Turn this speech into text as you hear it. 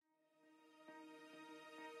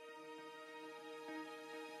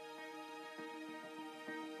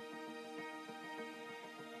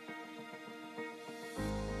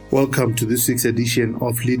Welcome to this week's edition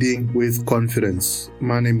of Leading with Confidence.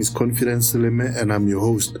 My name is Confidence Seleme and I'm your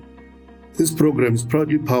host. This program is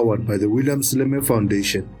proudly powered by the William Seleme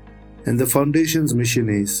Foundation, and the foundation's mission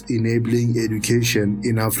is enabling education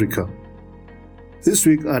in Africa. This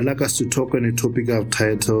week I'd like us to talk on a topic I've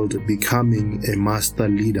titled Becoming a Master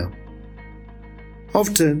Leader.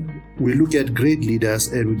 Often we look at great leaders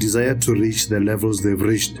and we desire to reach the levels they've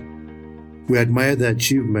reached. We admire their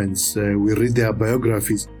achievements, we read their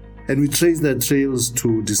biographies, and we trace their trails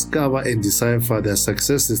to discover and decipher their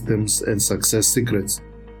success systems and success secrets.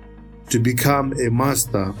 To become a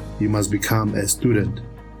master, you must become a student.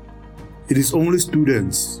 It is only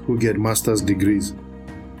students who get master's degrees.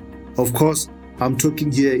 Of course, I'm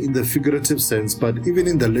talking here in the figurative sense, but even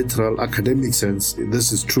in the literal academic sense,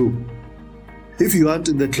 this is true. If you aren't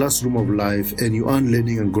in the classroom of life and you aren't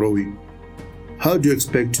learning and growing, how do you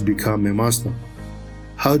expect to become a master?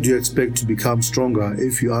 How do you expect to become stronger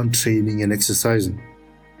if you aren't training and exercising?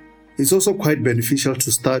 It's also quite beneficial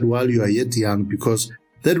to start while you are yet young, because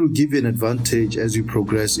that will give you an advantage as you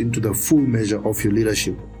progress into the full measure of your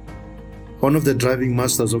leadership. One of the driving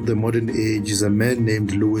masters of the modern age is a man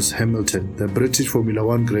named Lewis Hamilton, the British Formula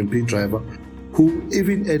One Grand Prix driver, who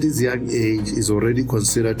even at his young age is already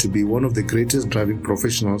considered to be one of the greatest driving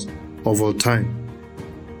professionals of all time.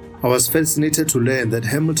 I was fascinated to learn that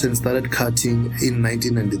Hamilton started karting in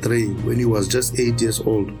 1993 when he was just 8 years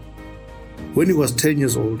old. When he was 10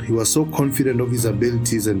 years old, he was so confident of his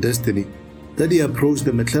abilities and destiny that he approached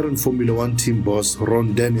the McLaren Formula One team boss,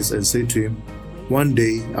 Ron Dennis, and said to him, "One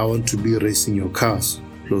day I want to be racing your cars."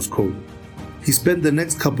 Close quote. He spent the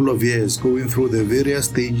next couple of years going through the various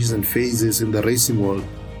stages and phases in the racing world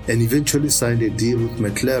and eventually signed a deal with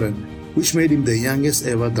McLaren, which made him the youngest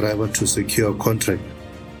ever driver to secure a contract.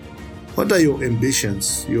 What are your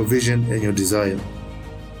ambitions, your vision, and your desire?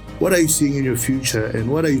 What are you seeing in your future, and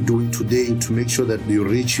what are you doing today to make sure that you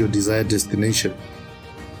reach your desired destination?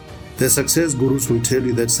 The success gurus will tell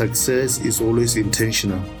you that success is always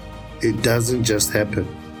intentional. It doesn't just happen.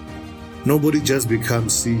 Nobody just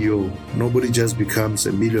becomes CEO. Nobody just becomes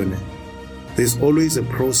a millionaire. There's always a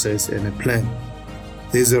process and a plan.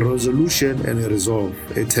 There's a resolution and a resolve,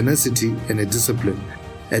 a tenacity and a discipline,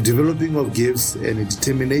 a developing of gifts and a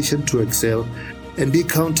determination to excel and be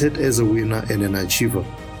counted as a winner and an achiever.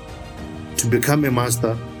 To become a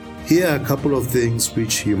master, here are a couple of things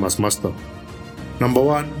which you must master. Number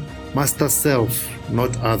one, master self,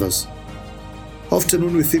 not others. Often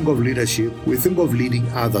when we think of leadership, we think of leading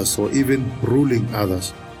others or even ruling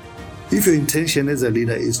others. If your intention as a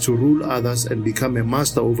leader is to rule others and become a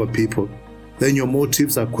master over people, then your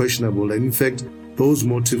motives are questionable, and in fact, those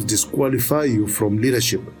motives disqualify you from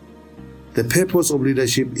leadership. The purpose of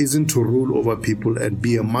leadership isn't to rule over people and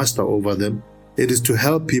be a master over them. It is to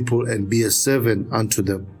help people and be a servant unto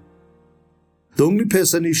them. The only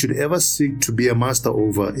person you should ever seek to be a master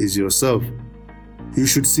over is yourself. You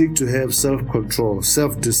should seek to have self-control,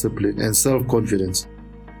 self-discipline, and self-confidence.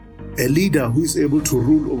 A leader who is able to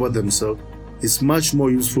rule over themselves is much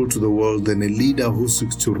more useful to the world than a leader who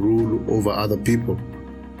seeks to rule over other people.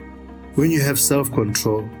 When you have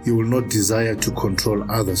self-control, you will not desire to control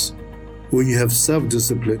others. When you have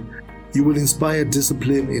self-discipline, you will inspire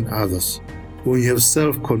discipline in others. When you have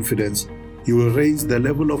self-confidence, you will raise the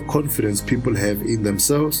level of confidence people have in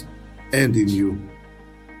themselves and in you.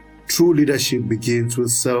 True leadership begins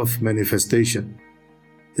with self-manifestation.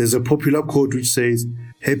 There's a popular quote which says,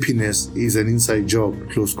 "Happiness is an inside job,"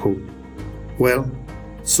 close quote. Well,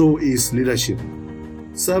 so is leadership.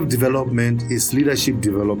 Self-development is leadership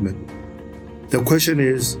development. The question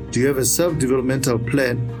is, do you have a self-developmental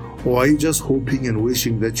plan, or are you just hoping and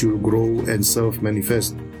wishing that you'll grow and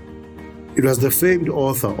self-manifest? It was the famed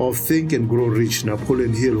author of Think and Grow Rich,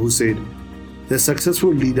 Napoleon Hill, who said, "The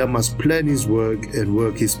successful leader must plan his work and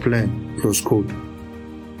work his plan," close quote.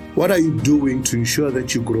 What are you doing to ensure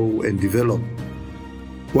that you grow and develop?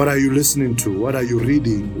 What are you listening to? What are you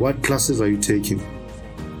reading? What classes are you taking?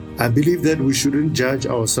 I believe that we shouldn't judge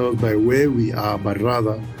ourselves by where we are, but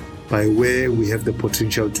rather by where we have the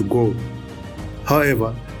potential to go.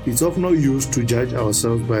 However, it's of no use to judge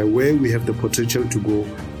ourselves by where we have the potential to go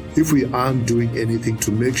if we aren't doing anything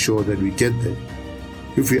to make sure that we get there.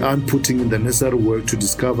 If we aren't putting in the necessary work to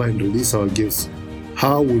discover and release our gifts,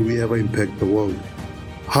 how will we ever impact the world?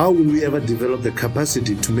 How will we ever develop the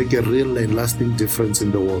capacity to make a real and lasting difference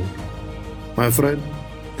in the world? My friend,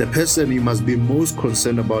 the person you must be most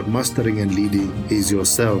concerned about mastering and leading is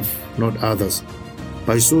yourself, not others.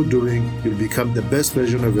 By so doing, you'll become the best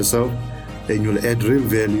version of yourself and you'll add real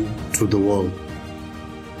value to the world.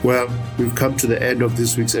 Well, we've come to the end of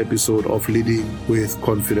this week's episode of Leading with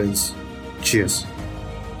Confidence. Cheers.